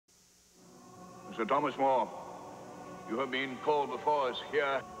Sir Thomas More, you have been called before us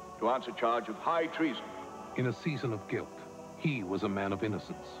here to answer charge of high treason. In a season of guilt, he was a man of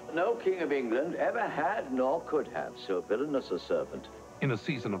innocence. No king of England ever had nor could have so villainous a servant. In a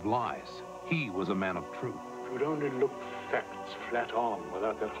season of lies, he was a man of truth. If you'd only look facts flat on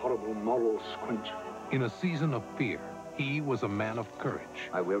without that horrible moral squint. In a season of fear, he was a man of courage.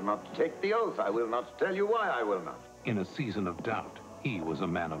 I will not take the oath. I will not tell you why I will not. In a season of doubt, he was a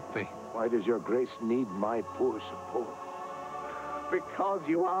man of faith. Why does your grace need my poor support? Because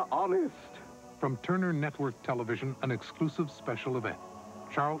you are honest. From Turner Network Television, an exclusive special event.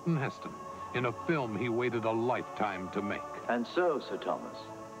 Charlton Heston, in a film he waited a lifetime to make. And so, Sir Thomas,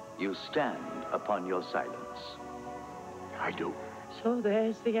 you stand upon your silence. I do. So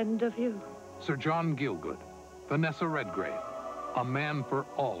there's the end of you. Sir John Gielgud, Vanessa Redgrave, A Man for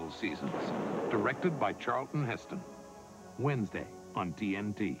All Seasons, directed by Charlton Heston. Wednesday on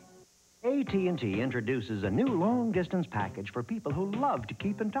TNT. AT&T introduces a new long-distance package for people who love to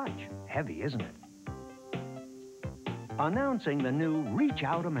keep in touch. Heavy, isn't it? Announcing the new Reach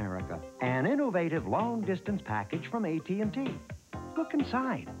Out America, an innovative long-distance package from AT&T. Look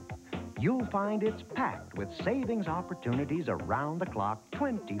inside. You'll find it's packed with savings opportunities around the clock,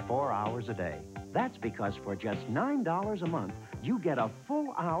 24 hours a day. That's because for just $9 a month, you get a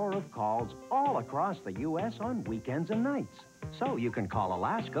full hour of calls all across the U.S. on weekends and nights. So you can call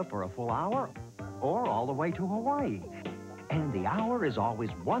Alaska for a full hour or all the way to Hawaii. And the hour is always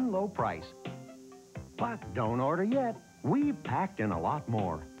one low price. But don't order yet. We've packed in a lot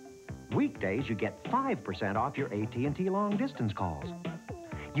more. Weekdays, you get 5% off your AT&T long-distance calls.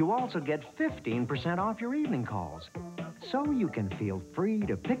 You also get 15% off your evening calls. So you can feel free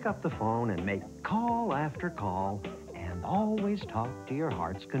to pick up the phone and make call after call and always talk to your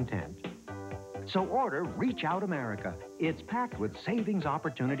heart's content. So order Reach Out America. It's packed with savings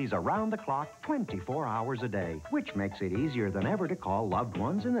opportunities around the clock, 24 hours a day, which makes it easier than ever to call loved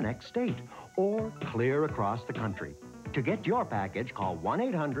ones in the next state or clear across the country. To get your package, call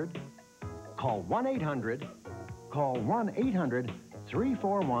 1-800, call 1-800, call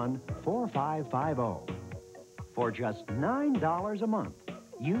 1-800-341-4550. For just $9 a month,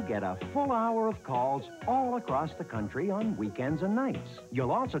 you get a full hour of calls all across the country on weekends and nights.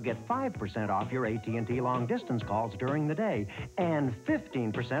 You'll also get 5% off your AT&T long-distance calls during the day and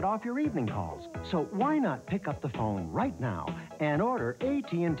 15% off your evening calls. So why not pick up the phone right now and order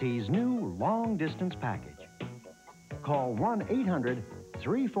AT&T's new long-distance package? Call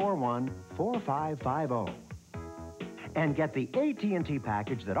 1-800-341-4550 and get the AT&T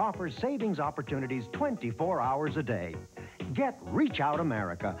package that offers savings opportunities 24 hours a day. Get Reach Out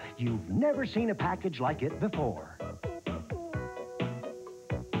America. You've never seen a package like it before.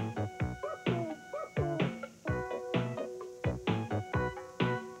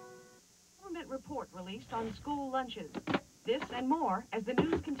 Government report released on school lunches. This and more as the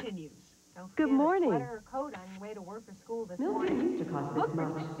news continues. Good morning. Sweater or coat on your way to work or school this morning. Used to cost this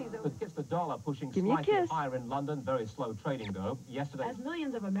much. But it's the dollar pushing Give me a slightly kiss. higher in London. Very slow trading, though. Yesterday... As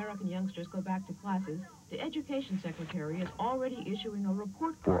millions of American youngsters go back to classes, the Education Secretary is already issuing a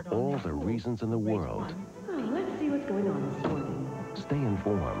report For card on all the the schools. reasons in the Race world, Oh, let's see what's going on this morning. stay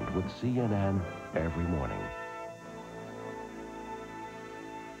informed with CNN every morning.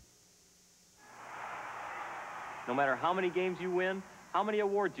 No matter how many games you win, how many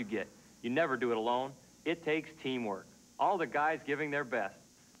awards you get, you never do it alone. It takes teamwork. All the guys giving their best.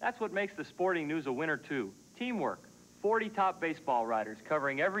 That's what makes the sporting news a winner, too. Teamwork. 40 top baseball writers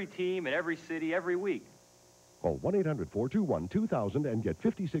covering every team in every city every week. Call 1-800-421-2000 and get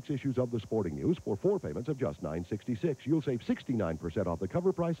 56 issues of the Sporting News for 4 payments of just $9.66. You'll save 69% off the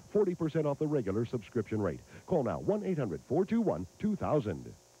cover price, 40% off the regular subscription rate. Call now, 1-800-421-2000.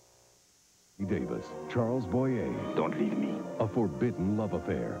 Davis, Charles Boyer. Don't leave me. A forbidden love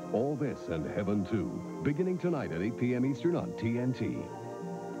affair. All this and Heaven 2. Beginning tonight at 8 p.m. Eastern on TNT.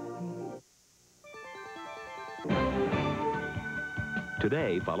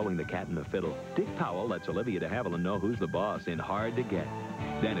 Today, following The Cat and the Fiddle, Dick Powell lets Olivia de Havilland know who's the boss in Hard to Get.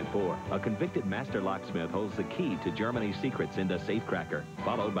 Then at 4, a convicted master locksmith holds the key to Germany's secrets into Safecracker,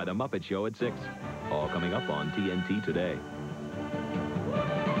 followed by The Muppet Show at 6. All coming up on TNT today.